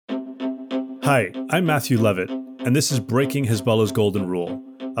Hi, I'm Matthew Levitt, and this is Breaking Hezbollah's Golden Rule,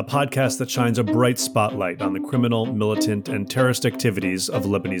 a podcast that shines a bright spotlight on the criminal, militant, and terrorist activities of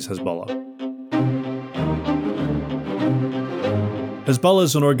Lebanese Hezbollah. Hezbollah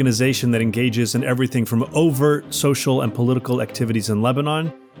is an organization that engages in everything from overt social and political activities in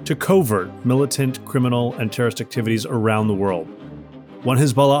Lebanon to covert, militant, criminal, and terrorist activities around the world. One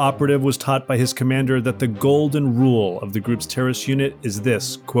Hezbollah operative was taught by his commander that the golden rule of the group's terrorist unit is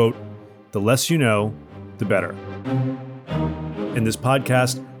this, quote, "The less you know, the better." In this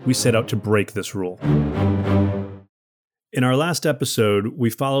podcast, we set out to break this rule. In our last episode, we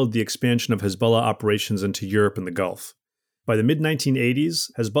followed the expansion of Hezbollah operations into Europe and the Gulf. By the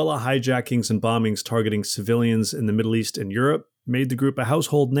mid-1980s, Hezbollah hijackings and bombings targeting civilians in the Middle East and Europe made the group a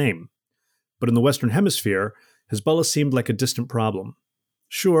household name. But in the Western Hemisphere, Hezbollah seemed like a distant problem.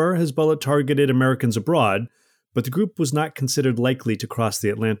 Sure, Hezbollah targeted Americans abroad, but the group was not considered likely to cross the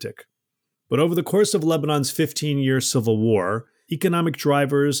Atlantic. But over the course of Lebanon's 15-year civil war, economic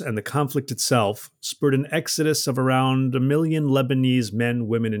drivers and the conflict itself spurred an exodus of around 1 million Lebanese men,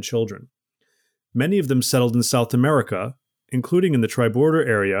 women, and children. Many of them settled in South America, including in the tri-border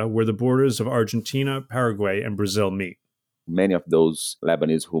area where the borders of Argentina, Paraguay, and Brazil meet. Many of those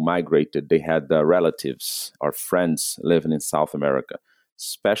Lebanese who migrated, they had relatives or friends living in South America,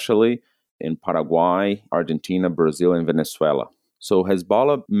 especially in Paraguay, Argentina, Brazil, and Venezuela. So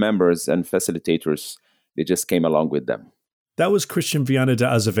Hezbollah members and facilitators, they just came along with them. That was Christian Viana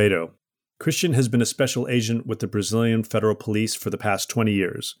de Azevedo. Christian has been a special agent with the Brazilian Federal Police for the past 20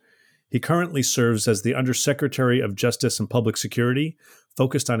 years. He currently serves as the Undersecretary of Justice and Public Security,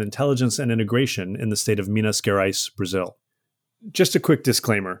 focused on intelligence and integration in the state of Minas Gerais, Brazil. Just a quick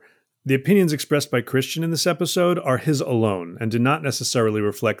disclaimer. The opinions expressed by Christian in this episode are his alone and do not necessarily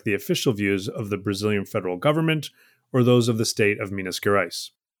reflect the official views of the Brazilian federal government or those of the state of Minas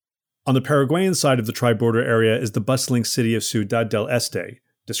Gerais. On the Paraguayan side of the tri-border area is the bustling city of Ciudad del Este,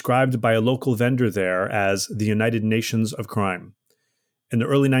 described by a local vendor there as the United Nations of crime. In the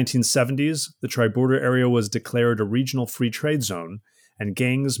early 1970s, the tri-border area was declared a regional free trade zone, and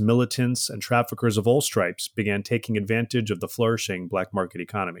gangs, militants, and traffickers of all stripes began taking advantage of the flourishing black market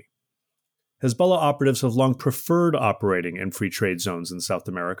economy. Hezbollah operatives have long preferred operating in free trade zones in South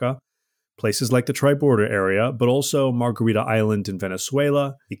America, places like the tri-border area, but also Margarita Island in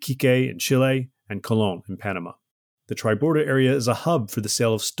Venezuela, Iquique in Chile, and Colón in Panama. The tri-border area is a hub for the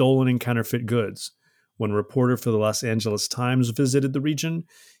sale of stolen and counterfeit goods. When a reporter for the Los Angeles Times visited the region,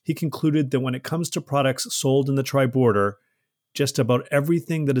 he concluded that when it comes to products sold in the tri-border, just about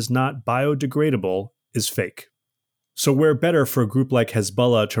everything that is not biodegradable is fake. So where better for a group like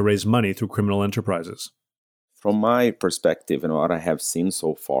Hezbollah to raise money through criminal enterprises? From my perspective and what I have seen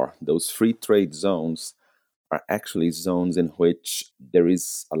so far, those free trade zones are actually zones in which there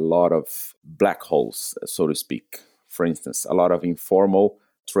is a lot of black holes, so to speak. For instance, a lot of informal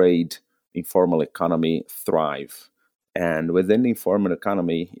trade, informal economy thrive. And within the informal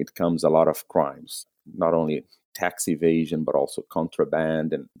economy, it comes a lot of crimes, not only tax evasion, but also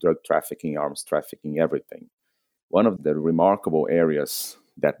contraband and drug trafficking, arms trafficking, everything. One of the remarkable areas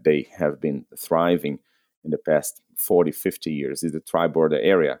that they have been thriving in the past 40, 50 years is the tri-border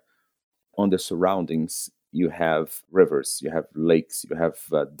area. On the surroundings, you have rivers, you have lakes, you have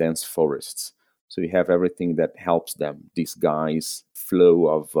dense forests. So you have everything that helps them disguise flow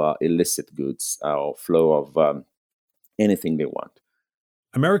of illicit goods or flow of anything they want.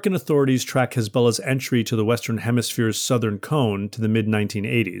 American authorities track Hezbollah's entry to the Western Hemisphere's southern cone to the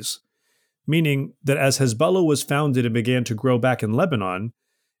mid-1980s, meaning that as Hezbollah was founded and began to grow back in Lebanon,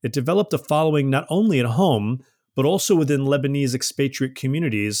 it developed a following not only at home, but also within Lebanese expatriate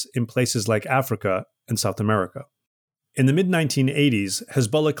communities in places like Africa and South America. In the mid-1980s,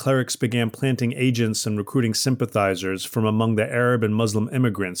 Hezbollah clerics began planting agents and recruiting sympathizers from among the Arab and Muslim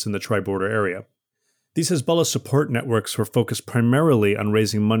immigrants in the tri-border area. These Hezbollah support networks were focused primarily on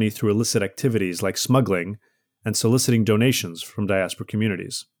raising money through illicit activities like smuggling and soliciting donations from diaspora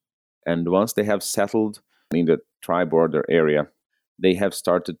communities. And once they have settled in the tri-border area, they have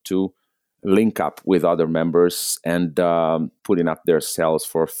started to link up with other members and putting up their cells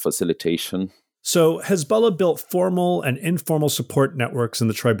for facilitation. So Hezbollah built formal and informal support networks in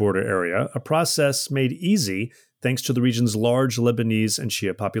the tri-border area, a process made easy thanks to the region's large Lebanese and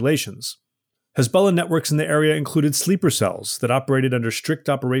Shia populations. Hezbollah networks in the area included sleeper cells that operated under strict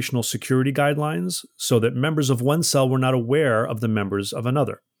operational security guidelines so that members of one cell were not aware of the members of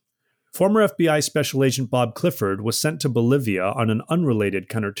another. Former FBI Special Agent Bob Clifford was sent to Bolivia on an unrelated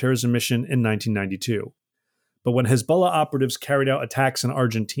counterterrorism mission in 1992. But when Hezbollah operatives carried out attacks in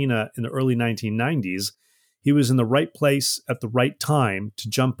Argentina in the early 1990s, he was in the right place at the right time to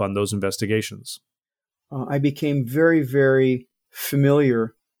jump on those investigations. I became very, very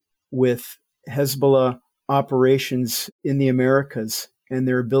familiar with Hezbollah operations in the Americas and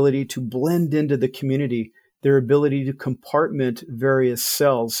their ability to blend into the community, their ability to compartment various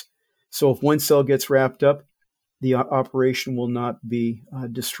cells. So if one cell gets wrapped up, the operation will not be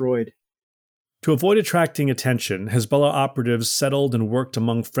destroyed. To avoid attracting attention, Hezbollah operatives settled and worked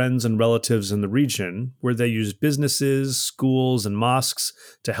among friends and relatives in the region, where they used businesses, schools, and mosques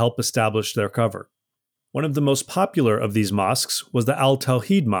to help establish their cover. One of the most popular of these mosques was the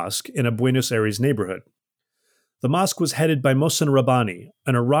Al-Tawhid Mosque in a Buenos Aires neighborhood. The mosque was headed by Mohsen Rabbani,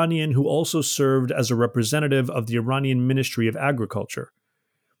 an Iranian who also served as a representative of the Iranian Ministry of Agriculture.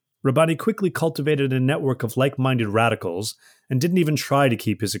 Rabbani quickly cultivated a network of like-minded radicals and didn't even try to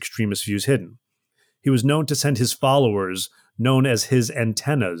keep his extremist views hidden. He was known to send his followers, known as his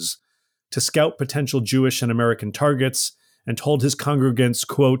antennas, to scout potential Jewish and American targets and told his congregants,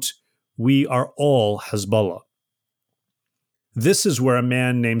 quote, "We are all Hezbollah." This is where a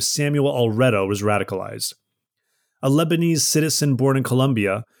man named Samuel Al-Reda was radicalized. A Lebanese citizen born in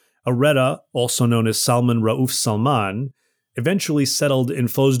Colombia, Al-Reda, also known as Salman Rauf Salman, eventually settled in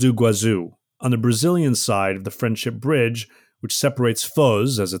Foz do Iguazu, on the Brazilian side of the Friendship Bridge, which separates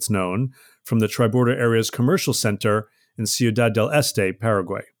Foz, as it's known, from the Tri-Border Area's commercial center in Ciudad del Este,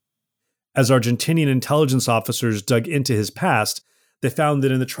 Paraguay. As Argentinian intelligence officers dug into his past, they found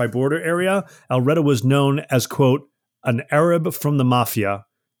that in the Tri-Border area, Al-Reda was known as, quote, an Arab from the mafia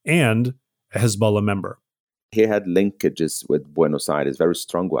and a Hezbollah member. He had linkages with Buenos Aires, very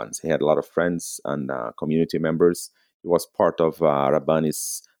strong ones. He had a lot of friends and community members. He was part of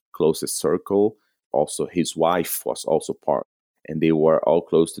Rabbani's closest circle. Also, his wife was also part. And they were all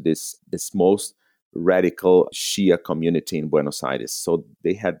close to this most radical Shia community in Buenos Aires. So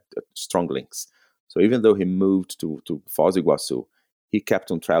they had strong links. So even though he moved to Foz do Iguazu, he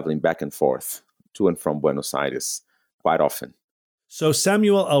kept on traveling back and forth to and from Buenos Aires quite often. So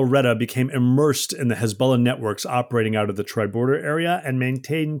Samuel Al-Reda became immersed in the Hezbollah networks operating out of the Tri-Border area and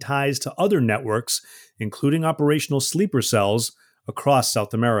maintained ties to other networks, including operational sleeper cells, across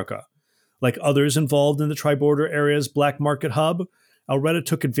South America. Like others involved in the Tri-Border area's black market hub, Al-Reda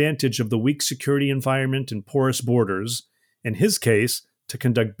took advantage of the weak security environment and porous borders, in his case, to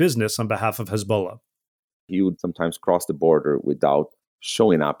conduct business on behalf of Hezbollah. He would sometimes cross the border without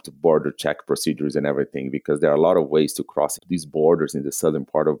showing up to border check procedures and everything, because there are a lot of ways to cross these borders in the southern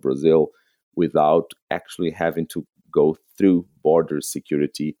part of Brazil without actually having to go through border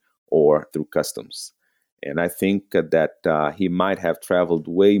security or through customs. And I think that he might have traveled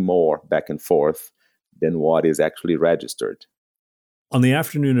way more back and forth than what is actually registered. On the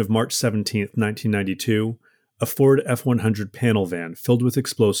afternoon of March 17, 1992, a Ford F-100 panel van filled with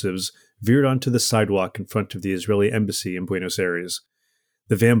explosives veered onto the sidewalk in front of the Israeli embassy in Buenos Aires.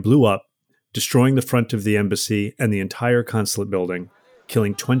 The van blew up, destroying the front of the embassy and the entire consulate building,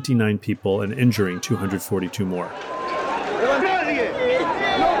 killing 29 people and injuring 242 more.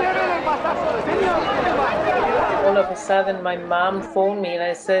 All of a sudden, my mom phoned me and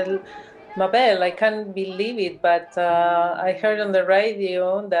I said, Mabel, I can't believe it, but I heard on the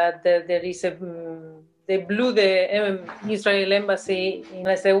radio that there is they blew the Israel embassy. And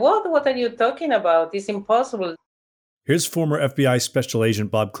I said, what are you talking about? It's impossible. Here's former FBI Special Agent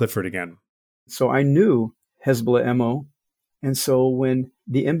Bob Clifford again. So I knew Hezbollah MO. And so when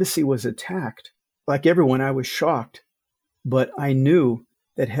the embassy was attacked, like everyone, I was shocked. But I knew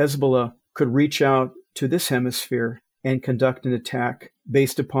that Hezbollah could reach out to this hemisphere and conduct an attack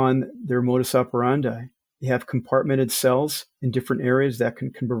based upon their modus operandi. They have compartmented cells in different areas that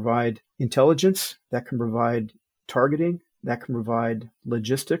can provide intelligence, that can provide targeting, that can provide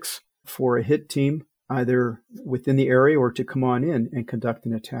logistics for a hit team, either within the area or to come on in and conduct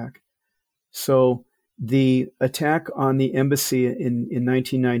an attack. So the attack on the embassy in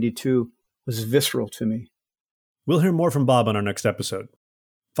 1992 was visceral to me. We'll hear more from Bob on our next episode.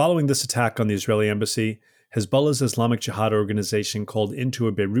 Following this attack on the Israeli embassy, Hezbollah's Islamic Jihad organization called into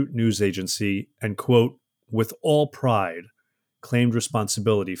a Beirut news agency and, quote, with all pride, claimed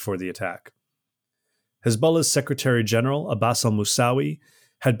responsibility for the attack. Hezbollah's Secretary General, Abbas al-Musawi,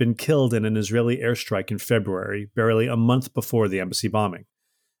 had been killed in an Israeli airstrike in February, barely a month before the embassy bombing,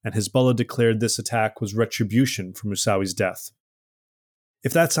 and Hezbollah declared this attack was retribution for Musawi's death.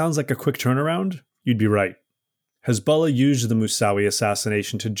 If that sounds like a quick turnaround, you'd be right. Hezbollah used the Musawi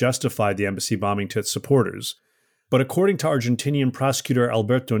assassination to justify the embassy bombing to its supporters, but according to Argentinian prosecutor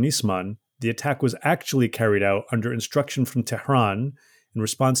Alberto Nisman, the attack was actually carried out under instruction from Tehran in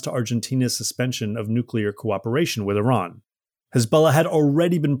response to Argentina's suspension of nuclear cooperation with Iran. Hezbollah had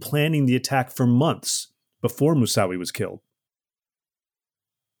already been planning the attack for months, before Moussaoui was killed.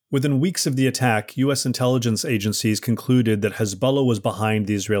 Within weeks of the attack, U.S. intelligence agencies concluded that Hezbollah was behind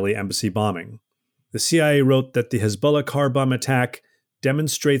the Israeli embassy bombing. The CIA wrote that the Hezbollah car bomb attack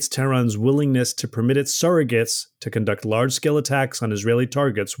demonstrates Tehran's willingness to permit its surrogates to conduct large-scale attacks on Israeli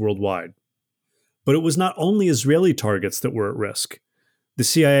targets worldwide. But it was not only Israeli targets that were at risk. The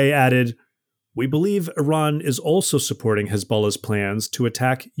CIA added, "We believe Iran is also supporting Hezbollah's plans to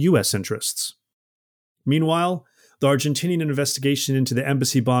attack U.S. interests." Meanwhile, the Argentinian investigation into the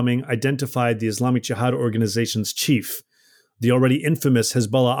embassy bombing identified the Islamic Jihad organization's chief, the already infamous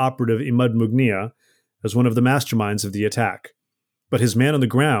Hezbollah operative Imad Mughniya, as one of the masterminds of the attack. But his man on the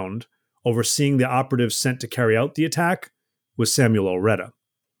ground, overseeing the operatives sent to carry out the attack, was Samuel Al-Reda.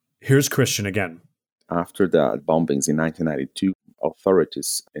 Here's Christian again. After the bombings in 1992,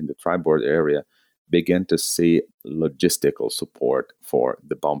 authorities in the tri-border area began to see logistical support for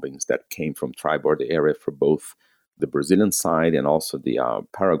the bombings that came from tri-border area for both the Brazilian side and also the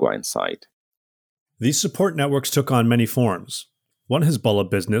Paraguayan side. These support networks took on many forms. One Hezbollah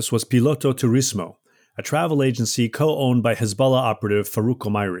business was Piloto Turismo, a travel agency co-owned by Hezbollah operative Farouk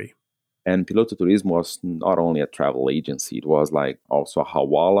Omairi. And Piloto Turismo was not only a travel agency, it was like also a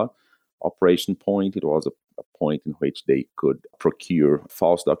Hawala operation point. It was a point in which they could procure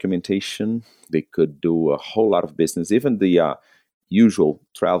false documentation. They could do a whole lot of business, even the usual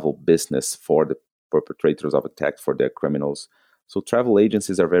travel business for the perpetrators of attacks, for their criminals. So travel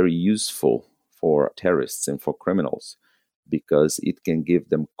agencies are very useful for terrorists and for criminals because it can give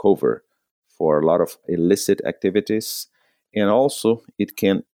them cover for a lot of illicit activities. And also it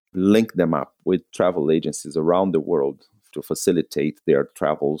can link them up with travel agencies around the world to facilitate their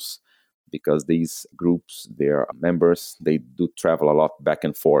travels, because these groups, their members, they do travel a lot back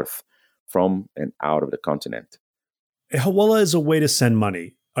and forth from and out of the continent. A hawala is a way to send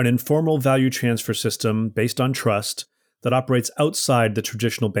money, an informal value transfer system based on trust that operates outside the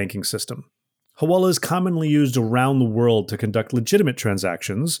traditional banking system. Hawala is commonly used around the world to conduct legitimate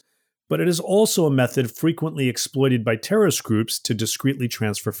transactions, but it is also a method frequently exploited by terrorist groups to discreetly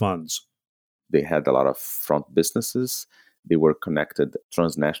transfer funds. They had a lot of front businesses. They were connected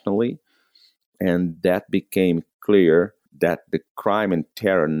transnationally. And that became clear that the crime and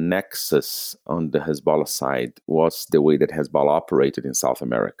terror nexus on the Hezbollah side was the way that Hezbollah operated in South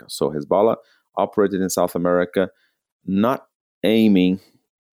America. So Hezbollah operated in South America not aiming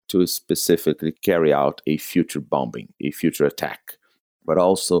to specifically carry out a future bombing, a future attack, but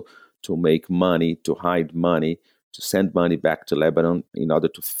also to make money, to hide money, to send money back to Lebanon in order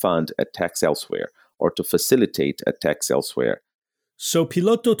to fund attacks elsewhere or to facilitate attacks elsewhere. So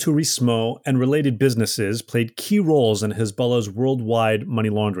Piloto Turismo and related businesses played key roles in Hezbollah's worldwide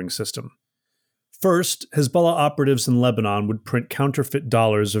money laundering system. First, Hezbollah operatives in Lebanon would print counterfeit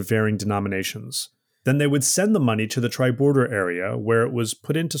dollars of varying denominations. Then they would send the money to the tri-border area, where it was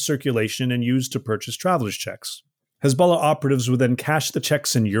put into circulation and used to purchase traveler's checks. Hezbollah operatives would then cash the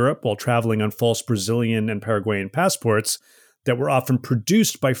checks in Europe while traveling on false Brazilian and Paraguayan passports that were often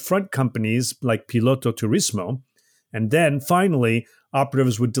produced by front companies like Piloto Turismo. And then, finally,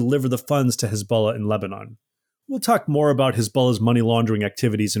 operatives would deliver the funds to Hezbollah in Lebanon. We'll talk more about Hezbollah's money laundering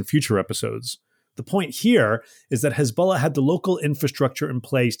activities in future episodes. The point here is that Hezbollah had the local infrastructure in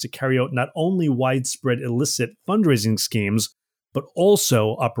place to carry out not only widespread illicit fundraising schemes, but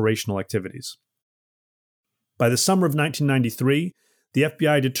also operational activities. By the summer of 1993, the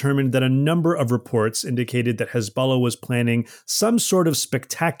FBI determined that a number of reports indicated that Hezbollah was planning some sort of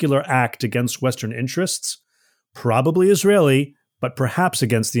spectacular act against Western interests, probably Israeli, but perhaps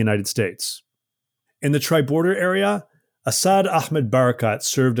against the United States. In the tri-border area, Assad Ahmed Barakat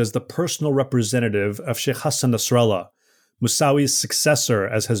served as the personal representative of Sheikh Hassan Nasrallah, Moussaoui's successor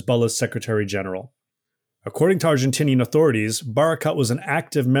as Hezbollah's Secretary General. According to Argentinian authorities, Barakat was an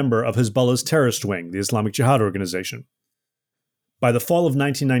active member of Hezbollah's terrorist wing, the Islamic Jihad organization. By the fall of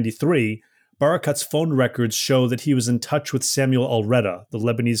 1993, Barakat's phone records show that he was in touch with Samuel Al-Reda, the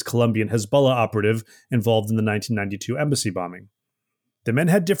Lebanese-Colombian Hezbollah operative involved in the 1992 embassy bombing. The men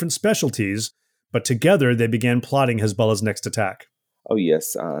had different specialties, but together they began plotting Hezbollah's next attack. Oh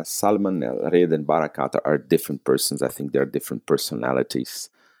yes, Salman, Al-Reda, and Barakat are different persons. I think they're different personalities.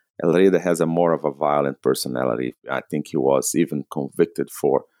 Al-Reda has a more of a violent personality. I think he was even convicted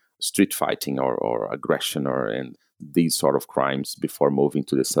for street fighting or aggression and these sort of crimes before moving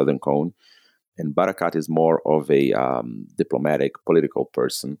to the Southern Cone. And Barakat is more of a diplomatic, political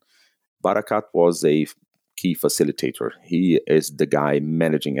person. Barakat was a key facilitator. He is the guy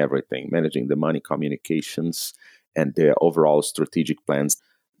managing everything, managing the money, communications, and the overall strategic plans.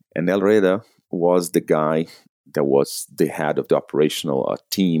 And Al-Reda was the guy that was the head of the operational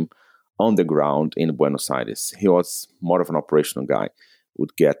team on the ground in Buenos Aires. He was more of an operational guy,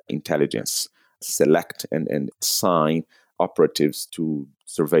 would get intelligence, select and assign operatives to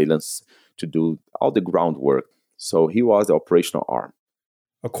surveillance to do all the groundwork. So he was the operational arm.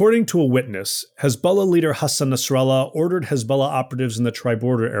 According to a witness, Hezbollah leader Hassan Nasrallah ordered Hezbollah operatives in the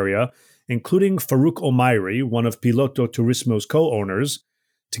tri-border area, including Farouk Omairi, one of Piloto Turismo's co-owners,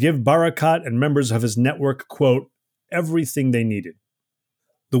 to give Barakat and members of his network, quote, everything they needed.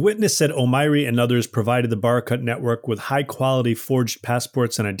 The witness said Omairi and others provided the Barakat network with high-quality forged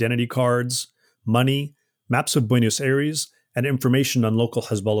passports and identity cards, money, maps of Buenos Aires, and information on local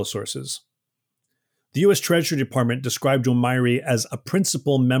Hezbollah sources. The U.S. Treasury Department described Omairi as a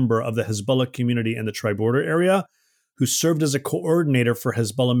principal member of the Hezbollah community in the tri-border area, who served as a coordinator for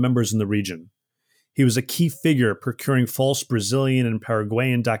Hezbollah members in the region. He was a key figure procuring false Brazilian and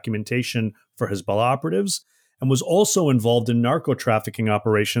Paraguayan documentation for Hezbollah operatives, and was also involved in narco-trafficking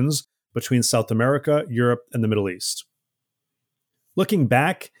operations between South America, Europe, and the Middle East. Looking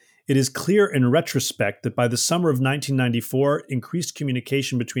back, it is clear in retrospect that by the summer of 1994, increased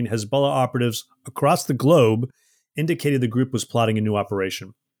communication between Hezbollah operatives across the globe indicated the group was plotting a new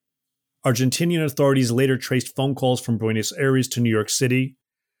operation. Argentinian authorities later traced phone calls from Buenos Aires to New York City,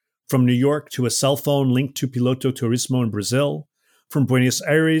 from New York to a cell phone linked to Piloto Turismo in Brazil, from Buenos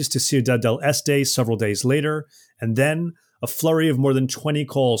Aires to Ciudad del Este several days later, and then a flurry of more than 20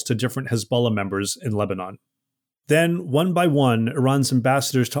 calls to different Hezbollah members in Lebanon. Then, one by one, Iran's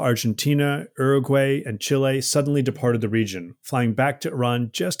ambassadors to Argentina, Uruguay, and Chile suddenly departed the region, flying back to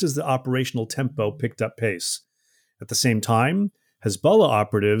Iran just as the operational tempo picked up pace. At the same time, Hezbollah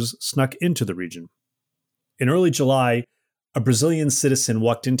operatives snuck into the region. In early July, a Brazilian citizen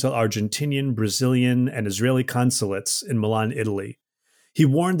walked into Argentinian, Brazilian, and Israeli consulates in Milan, Italy. He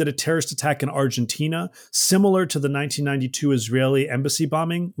warned that a terrorist attack in Argentina, similar to the 1992 Israeli embassy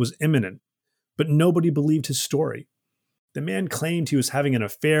bombing, was imminent. But nobody believed his story. The man claimed he was having an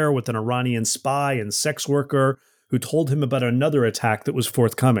affair with an Iranian spy and sex worker who told him about another attack that was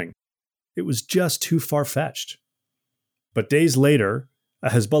forthcoming. It was just too far-fetched. But days later, a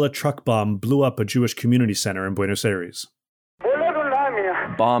Hezbollah truck bomb blew up a Jewish community center in Buenos Aires.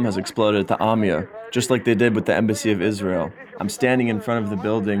 A bomb has exploded at the AMIA, just like they did with the Embassy of Israel. I'm standing in front of the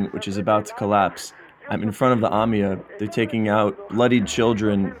building, which is about to collapse. I'm in front of the AMIA. They're taking out bloodied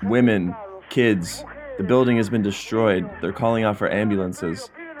children, women, kids. The building has been destroyed. They're calling out for ambulances.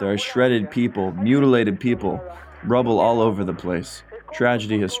 There are shredded people, mutilated people, rubble all over the place.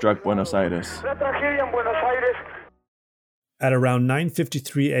 Tragedy has struck Buenos Aires. At around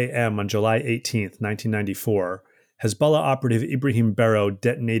 9:53 a.m. on July 18, 1994, Hezbollah operative Ibrahim Barrow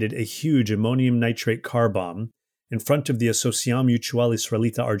detonated a huge ammonium nitrate car bomb in front of the Asociación Mutual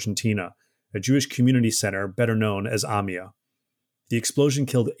Israelita Argentina, a Jewish community center better known as AMIA. The explosion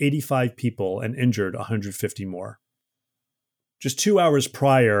killed 85 people and injured 150 more. Just 2 hours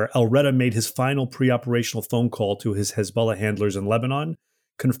prior, El-Reda made his final pre-operational phone call to his Hezbollah handlers in Lebanon,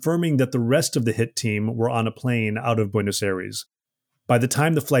 confirming that the rest of the hit team were on a plane out of Buenos Aires. By the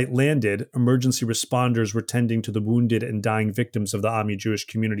time the flight landed, emergency responders were tending to the wounded and dying victims of the AMIA Jewish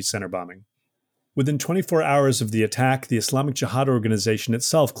Community Center bombing. Within 24 hours of the attack, the Islamic Jihad organization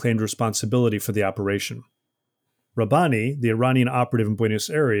itself claimed responsibility for the operation. Rabbani, the Iranian operative in Buenos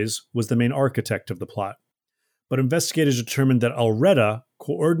Aires, was the main architect of the plot. But investigators determined that El-Reda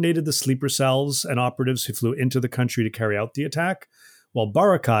coordinated the sleeper cells and operatives who flew into the country to carry out the attack, while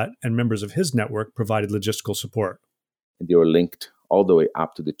Barakat and members of his network provided logistical support. And they were linked all the way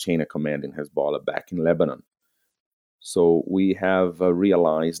up to the chain of command in Hezbollah back in Lebanon. So we have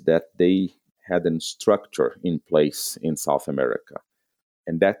realized that they had a structure in place in South America.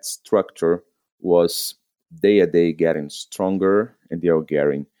 And that structure was day-to-day getting stronger, and they are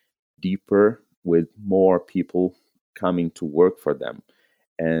getting deeper with more people coming to work for them.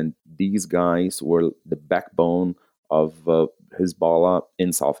 And these guys were the backbone of Hezbollah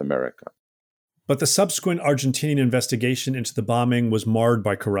in South America. But the subsequent Argentinian investigation into the bombing was marred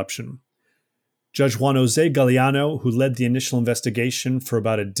by corruption. Judge Juan José Galeano, who led the initial investigation for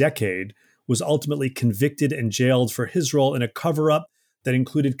about a decade, was ultimately convicted and jailed for his role in a cover-up that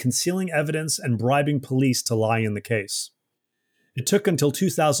included concealing evidence and bribing police to lie in the case. It took until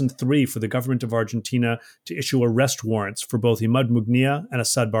 2003 for the government of Argentina to issue arrest warrants for both Imad Mugnia and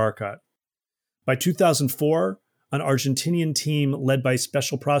Assad Barakat. By 2004, an Argentinian team led by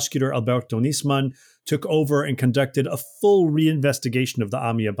Special Prosecutor Alberto Nisman took over and conducted a full reinvestigation of the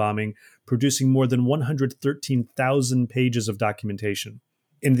AMIA bombing, producing more than 113,000 pages of documentation.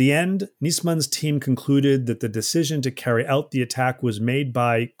 In the end, Nisman's team concluded that the decision to carry out the attack was made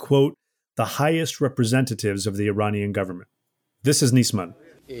by, quote, the highest representatives of the Iranian government. This is Nisman.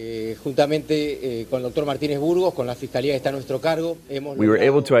 We were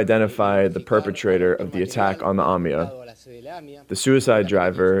able to identify the perpetrator of the attack on the Amia. The suicide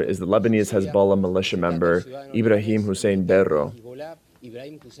driver is the Lebanese Hezbollah militia member Ibrahim Hussein Berro.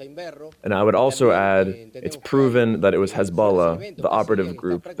 And I would also add, it's proven that it was Hezbollah, the operative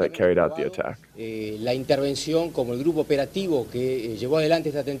group that carried out the attack. La intervención como el grupo operativo que llevó adelante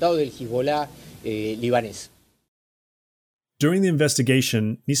este atentado del Hezbollah libanés. During the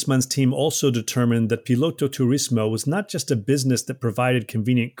investigation, Nisman's team also determined that Piloto Turismo was not just a business that provided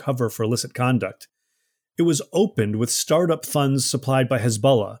convenient cover for illicit conduct. It was opened with startup funds supplied by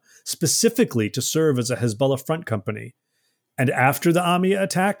Hezbollah, specifically to serve as a Hezbollah front company. And after the Amia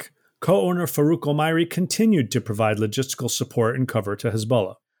attack, co-owner Farouk Omairi continued to provide logistical support and cover to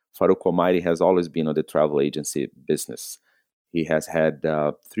Hezbollah. Farouk Omairi has always been on the travel agency business. He has had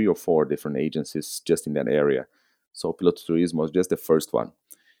 3 or 4 different agencies just in that area. So Piloto Turismo was just the first one.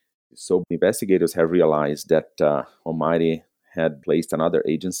 So investigators have realized that Omairi had placed another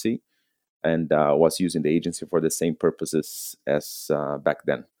agency and was using the agency for the same purposes as back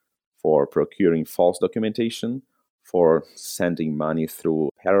then, for procuring false documentation, for sending money through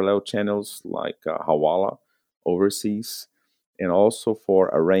parallel channels like Hawala overseas, and also for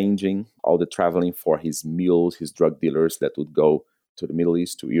arranging all the traveling for his mules, his drug dealers that would go to the Middle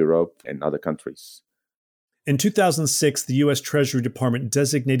East, to Europe, and other countries. In 2006, the U.S. Treasury Department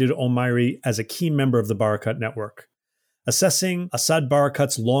designated Omairi as a key member of the Barakat network. Assessing Assad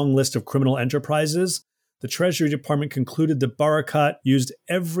Barakat's long list of criminal enterprises, the Treasury Department concluded that Barakat used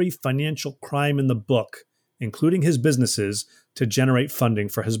every financial crime in the book, including his businesses, to generate funding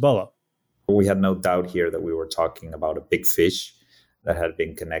for Hezbollah. We had no doubt here that we were talking about a big fish that had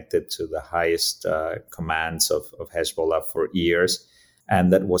been connected to the highest commands of Hezbollah for years.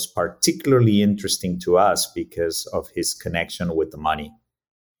 And that was particularly interesting to us because of his connection with the money.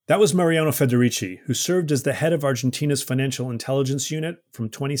 That was Mariano Federici, who served as the head of Argentina's Financial Intelligence Unit from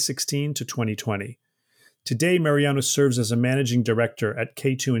 2016 to 2020. Today, Mariano serves as a managing director at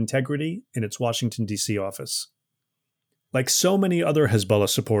K2 Integrity in its Washington, D.C. office. Like so many other Hezbollah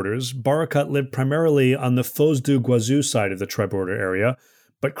supporters, Barakat lived primarily on the Foz do Iguazu side of the tri-border area,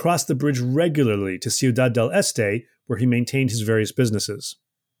 but crossed the bridge regularly to Ciudad del Este, where he maintained his various businesses.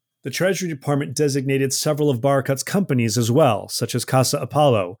 The Treasury Department designated several of Barakat's companies as well, such as Casa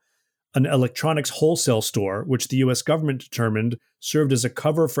Apollo, an electronics wholesale store which the U.S. government determined served as a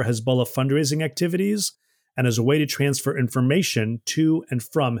cover for Hezbollah fundraising activities and as a way to transfer information to and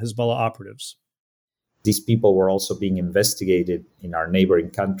from Hezbollah operatives. These people were also being investigated in our neighboring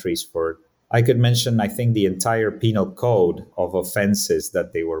countries for, I could mention, I think, the entire penal code of offenses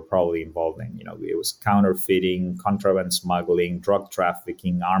that they were probably involved in. You know, it was counterfeiting, contraband smuggling, drug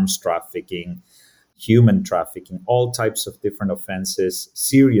trafficking, arms trafficking, human trafficking, all types of different offenses,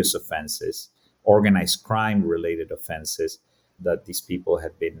 serious offenses, organized crime-related offenses that these people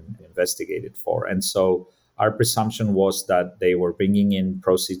had been investigated for. And so our presumption was that they were bringing in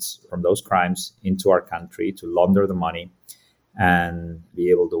proceeds from those crimes into our country to launder the money and be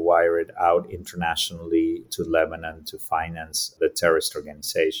able to wire it out internationally to Lebanon to finance the terrorist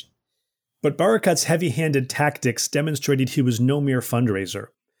organization. But Barakat's heavy-handed tactics demonstrated he was no mere fundraiser.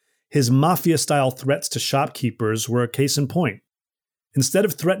 His mafia-style threats to shopkeepers were a case in point. Instead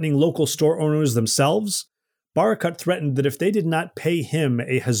of threatening local store owners themselves, Barakat threatened that if they did not pay him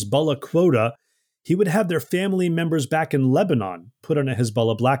a Hezbollah quota, he would have their family members back in Lebanon put on a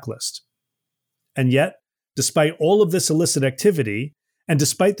Hezbollah blacklist. And yet, despite all of this illicit activity, and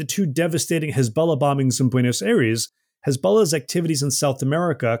despite the 2 devastating Hezbollah bombings in Buenos Aires, Hezbollah's activities in South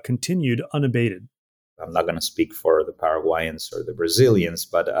America continued unabated. I'm not going to speak for the Paraguayans or the Brazilians,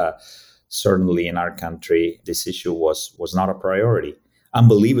 but certainly in our country, this issue was not a priority.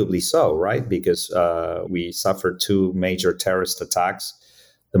 Unbelievably so, right? Because we suffered 2 major terrorist attacks,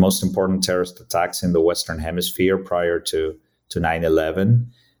 the most important terrorist attacks in the Western Hemisphere prior to 9/11.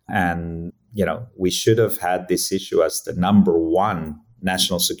 And, you know, we should have had this issue as the number 1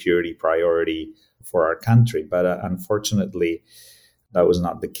 national security priority for our country. But unfortunately, that was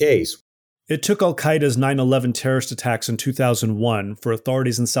not the case. It took al-Qaeda's 9/11 terrorist attacks in 2001 for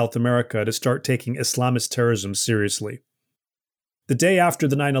authorities in South America to start taking Islamist terrorism seriously. The day after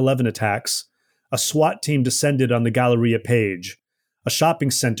the 9/11 attacks, a SWAT team descended on the Galleria Page, a shopping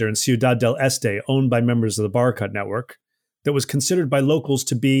center in Ciudad del Este owned by members of the Barakat network, that was considered by locals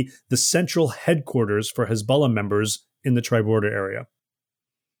to be the central headquarters for Hezbollah members in the tri-border area.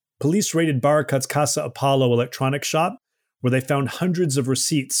 Police raided Barakat's Casa Apollo electronics shop, where they found hundreds of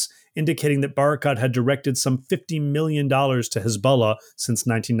receipts indicating that Barakat had directed some $50 million to Hezbollah since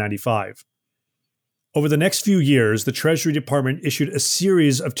 1995. Over the next few years, the Treasury Department issued a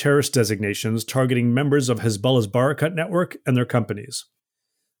series of terrorist designations targeting members of Hezbollah's Barakat network and their companies.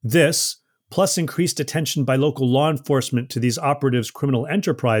 This, plus increased attention by local law enforcement to these operatives' criminal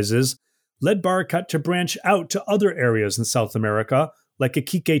enterprises, led Barakat to branch out to other areas in South America, like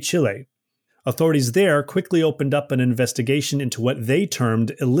Iquique, Chile. Authorities there quickly opened up an investigation into what they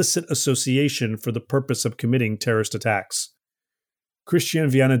termed illicit association for the purpose of committing terrorist attacks. Christian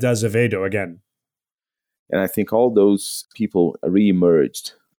Viana de Azevedo again. And I think all those people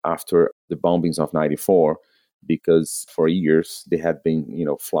re-emerged after the bombings of 94, because for years they had been,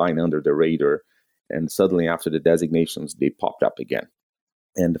 flying under the radar. And suddenly after the designations, they popped up again.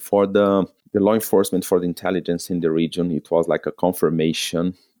 And for the law enforcement, for the intelligence in the region, it was like a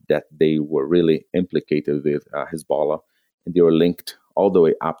confirmation that they were really implicated with Hezbollah. And they were linked all the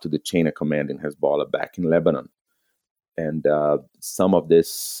way up to the chain of command in Hezbollah back in Lebanon. And some of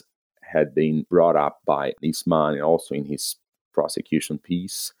this had been brought up by Nisman and also in his prosecution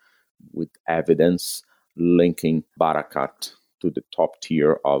piece with evidence linking Barakat to the top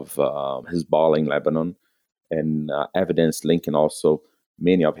tier of Hezbollah in Lebanon, and evidence linking also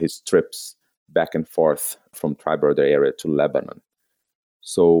many of his trips back and forth from tribal border area to Lebanon.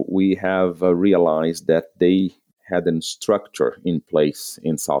 So we have realized that they had a structure in place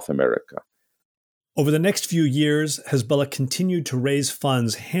in South America. Over the next few years, Hezbollah continued to raise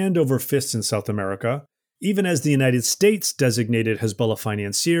funds hand over fist in South America, even as the United States designated Hezbollah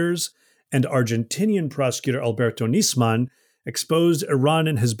financiers, and Argentinian prosecutor Alberto Nisman exposed Iran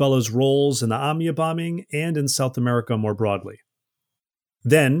and Hezbollah's roles in the Amia bombing and in South America more broadly.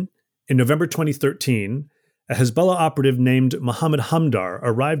 Then, in November 2013, a Hezbollah operative named Mohammed Hamdar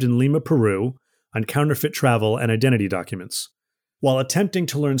arrived in Lima, Peru, on counterfeit travel and identity documents. While attempting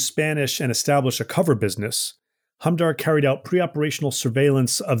to learn Spanish and establish a cover business, Hamdar carried out pre-operational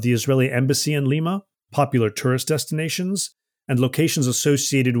surveillance of the Israeli embassy in Lima, popular tourist destinations, and locations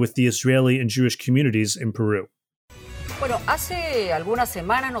associated with the Israeli and Jewish communities in Peru.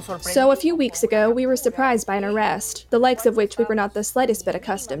 So a few weeks ago, we were surprised by an arrest, the likes of which we were not the slightest bit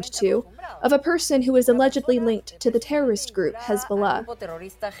accustomed to, of a person who is allegedly linked to the terrorist group Hezbollah.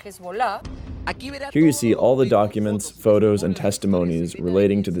 Here you see all the documents, photos, and testimonies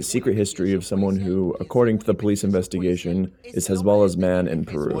relating to the secret history of someone who, according to the police investigation, is Hezbollah's man in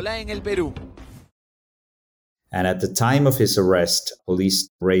Peru. And at the time of his arrest, police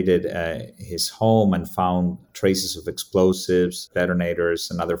raided his home and found traces of explosives,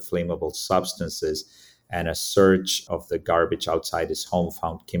 detonators, and other flammable substances. And a search of the garbage outside his home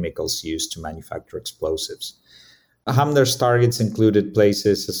found chemicals used to manufacture explosives. Hamdar's targets included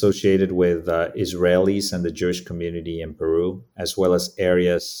places associated with Israelis and the Jewish community in Peru, as well as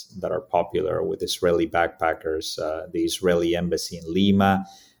areas that are popular with Israeli backpackers, the Israeli embassy in Lima,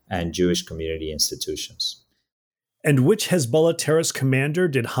 and Jewish community institutions. And which Hezbollah terrorist commander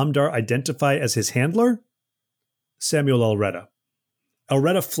did Hamdar identify as his handler? Samuel Al-Reda.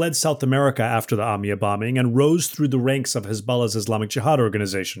 Al-Reda fled South America after the Amia bombing and rose through the ranks of Hezbollah's Islamic Jihad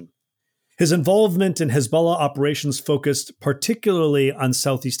organization. His involvement in Hezbollah operations focused particularly on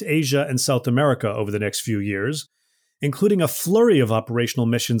Southeast Asia and South America over the next few years, including a flurry of operational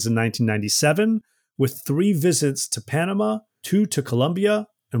missions in 1997, with 3 visits to Panama, 2 to Colombia,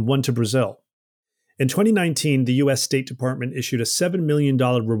 and 1 to Brazil. In 2019, the U.S. State Department issued a $7 million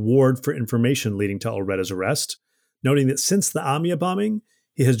reward for information leading to Al-Reda's arrest, noting that since the Amia bombing,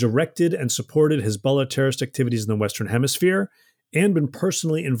 he has directed and supported Hezbollah terrorist activities in the Western Hemisphere and been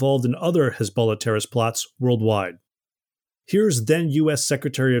personally involved in other Hezbollah terrorist plots worldwide. Here's then U.S.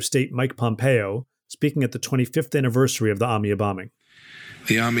 Secretary of State Mike Pompeo speaking at the 25th anniversary of the Amia bombing.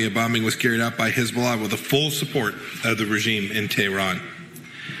 The Amia bombing was carried out by Hezbollah with the full support of the regime in Tehran.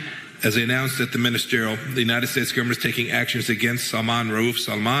 As they announced at the ministerial, the United States government is taking actions against Salman Rauf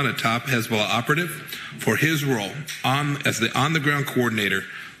Salman, a top Hezbollah operative, for his role as the on-the-ground coordinator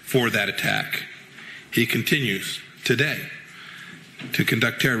for that attack. He continues today to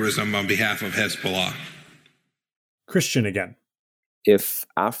conduct terrorism on behalf of Hezbollah. Christian again. If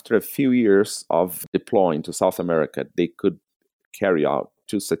after a few years of deploying to South America, they could carry out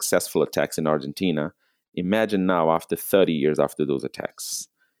 2 successful attacks in Argentina, imagine now after 30 years after those attacks.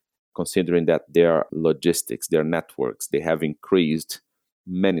 Considering that their logistics, their networks, they have increased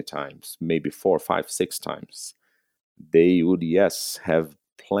many times, maybe 4, 5, 6 times. They would, yes, have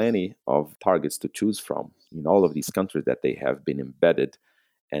plenty of targets to choose from in all of these countries that they have been embedded.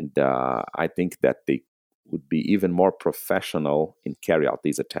 And I think that they would be even more professional in carry out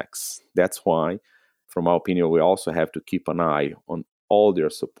these attacks. That's why, from my opinion, we also have to keep an eye on all their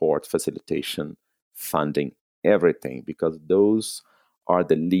support, facilitation, funding, everything, because those are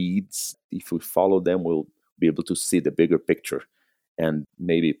the leads. If we follow them, we'll be able to see the bigger picture and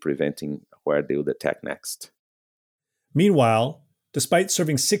maybe preventing where they would attack next. Meanwhile, despite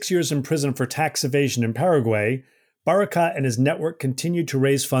serving 6 years in prison for tax evasion in Paraguay, Barakat and his network continued to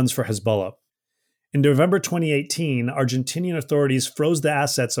raise funds for Hezbollah. In November 2018, Argentinian authorities froze the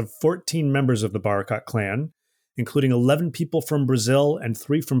assets of 14 members of the Barakat clan, including 11 people from Brazil and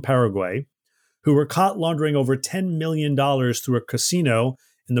 3 from Paraguay, who were caught laundering over $10 million through a casino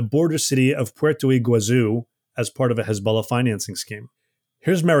in the border city of Puerto Iguazu as part of a Hezbollah financing scheme.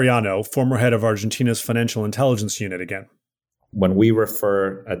 Here's Mariano, former head of Argentina's Financial Intelligence Unit again. When we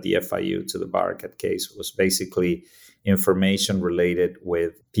refer at the FIU to the Barakat case, it was basically information related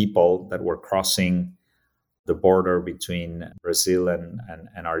with people that were crossing the border between Brazil and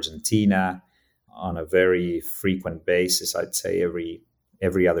Argentina on a very frequent basis, I'd say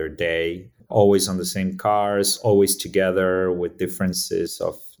every other day, always on the same cars, always together with differences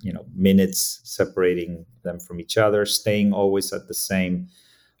of minutes separating them from each other, staying always at the same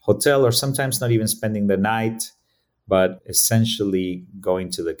hotel, or sometimes not even spending the night, but essentially going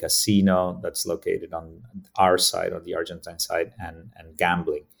to the casino that's located on our side, on the Argentine side, and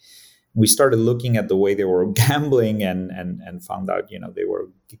gambling. We started looking at the way they were gambling and found out, they were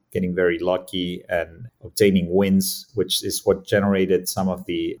getting very lucky and obtaining wins, which is what generated some of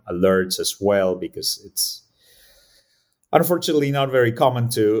the alerts as well, because it's unfortunately not very common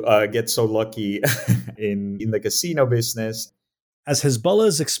to get so lucky in the casino business. As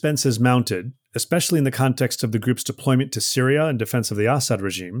Hezbollah's expenses mounted, especially in the context of the group's deployment to Syria in defense of the Assad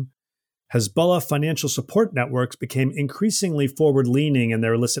regime, Hezbollah financial support networks became increasingly forward-leaning in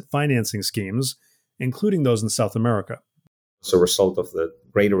their illicit financing schemes, including those in South America. As a result of the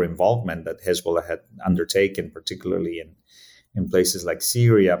greater involvement that Hezbollah had undertaken, particularly in places like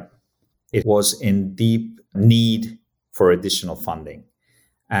Syria, it was in deep need for additional funding,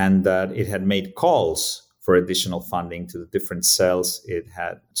 and that it had made calls for additional funding to the different cells it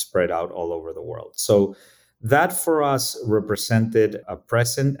had spread out all over the world. So that for us represented a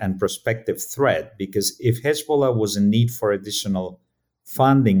present and prospective threat, because if Hezbollah was in need for additional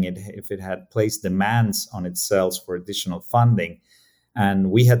funding, if it had placed demands on its cells for additional funding, and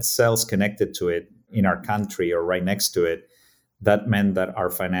we had cells connected to it in our country or right next to it, that meant that the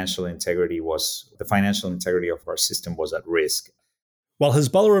financial integrity of our system was at risk. While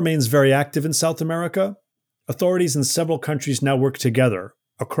Hezbollah remains very active in South America, authorities in several countries now work together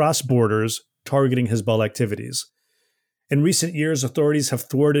across borders, targeting Hezbollah activities. In recent years, authorities have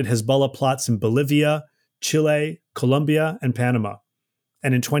thwarted Hezbollah plots in Bolivia, Chile, Colombia, and Panama.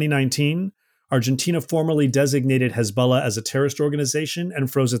 And in 2019, Argentina formally designated Hezbollah as a terrorist organization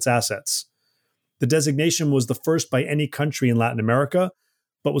and froze its assets. The designation was the first by any country in Latin America,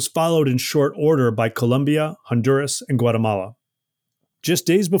 but was followed in short order by Colombia, Honduras, and Guatemala. Just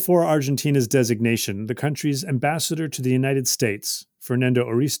days before Argentina's designation, the country's ambassador to the United States, Fernando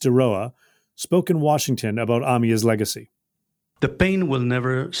Ortiz de Roa, spoke in Washington about AMIA's legacy. The pain will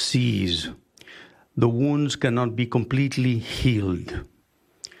never cease. The wounds cannot be completely healed.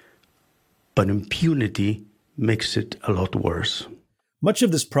 But impunity makes it a lot worse. Much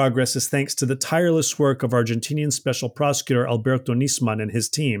of this progress is thanks to the tireless work of Argentinian Special Prosecutor Alberto Nisman and his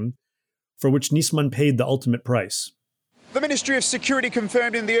team, for which Nisman paid the ultimate price. The Ministry of Security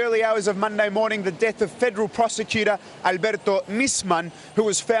confirmed in the early hours of Monday morning the death of federal prosecutor Alberto Nisman, who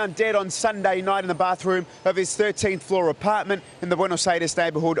was found dead on Sunday night in the bathroom of his 13th floor apartment in the Buenos Aires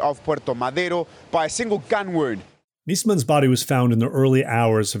neighborhood of Puerto Madero by a single gun wound. Nisman's body was found in the early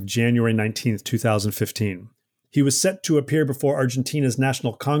hours of January 19, 2015. He was set to appear before Argentina's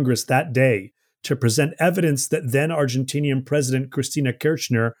National Congress that day to present evidence that then Argentinian President Cristina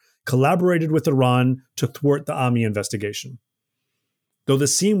Kirchner collaborated with Iran to thwart the AMIA investigation. Though the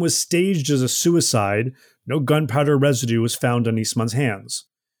scene was staged as a suicide, no gunpowder residue was found on Nisman's hands.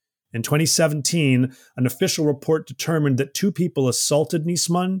 In 2017, an official report determined that 2 people assaulted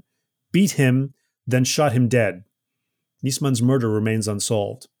Nisman, beat him, then shot him dead. Nisman's murder remains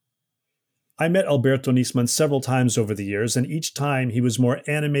unsolved. I met Alberto Nisman several times over the years, and each time he was more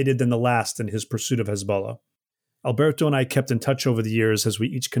animated than the last in his pursuit of Hezbollah. Alberto and I kept in touch over the years as we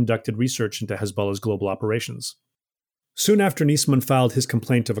each conducted research into Hezbollah's global operations. Soon after Nisman filed his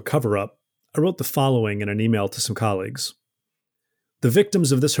complaint of a cover-up, I wrote the following in an email to some colleagues. The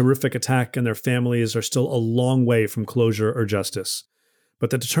victims of this horrific attack and their families are still a long way from closure or justice,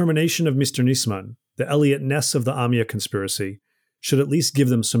 but the determination of Mr. Nisman, the Elliot Ness of the AMIA conspiracy, should at least give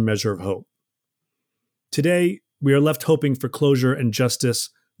them some measure of hope. Today, we are left hoping for closure and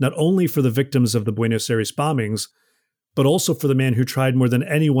justice not only for the victims of the Buenos Aires bombings, but also for the man who tried more than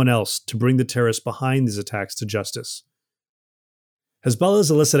anyone else to bring the terrorists behind these attacks to justice. Hezbollah's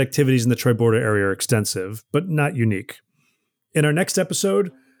illicit activities in the Troy border area are extensive, but not unique. In our next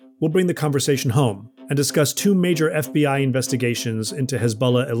episode, we'll bring the conversation home and discuss two major FBI investigations into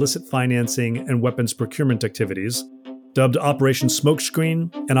Hezbollah illicit financing and weapons procurement activities, dubbed Operation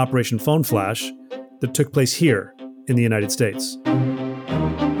Smokescreen and Operation Phone Flash, that took place here in the United States.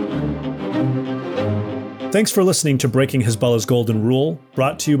 Thanks for listening to Breaking Hezbollah's Golden Rule,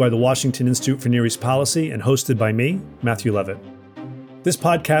 brought to you by the Washington Institute for Near East Policy and hosted by me, Matthew Levitt. This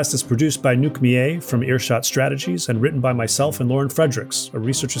podcast is produced by Nouk Mieh from Earshot Strategies and written by myself and Lauren Fredericks, a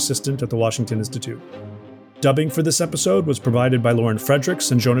research assistant at the Washington Institute. Dubbing for this episode was provided by Lauren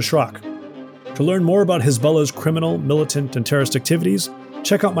Fredericks and Jonah Schrock. To learn more about Hezbollah's criminal, militant, and terrorist activities,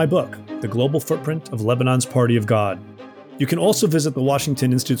 check out my book, The Global Footprint of Lebanon's Party of God. You can also visit the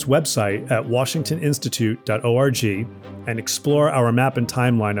Washington Institute's website at washingtoninstitute.org and explore our map and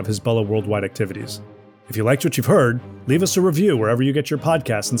timeline of Hezbollah worldwide activities. If you liked what you've heard, leave us a review wherever you get your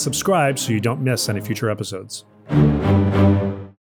podcasts and subscribe so you don't miss any future episodes.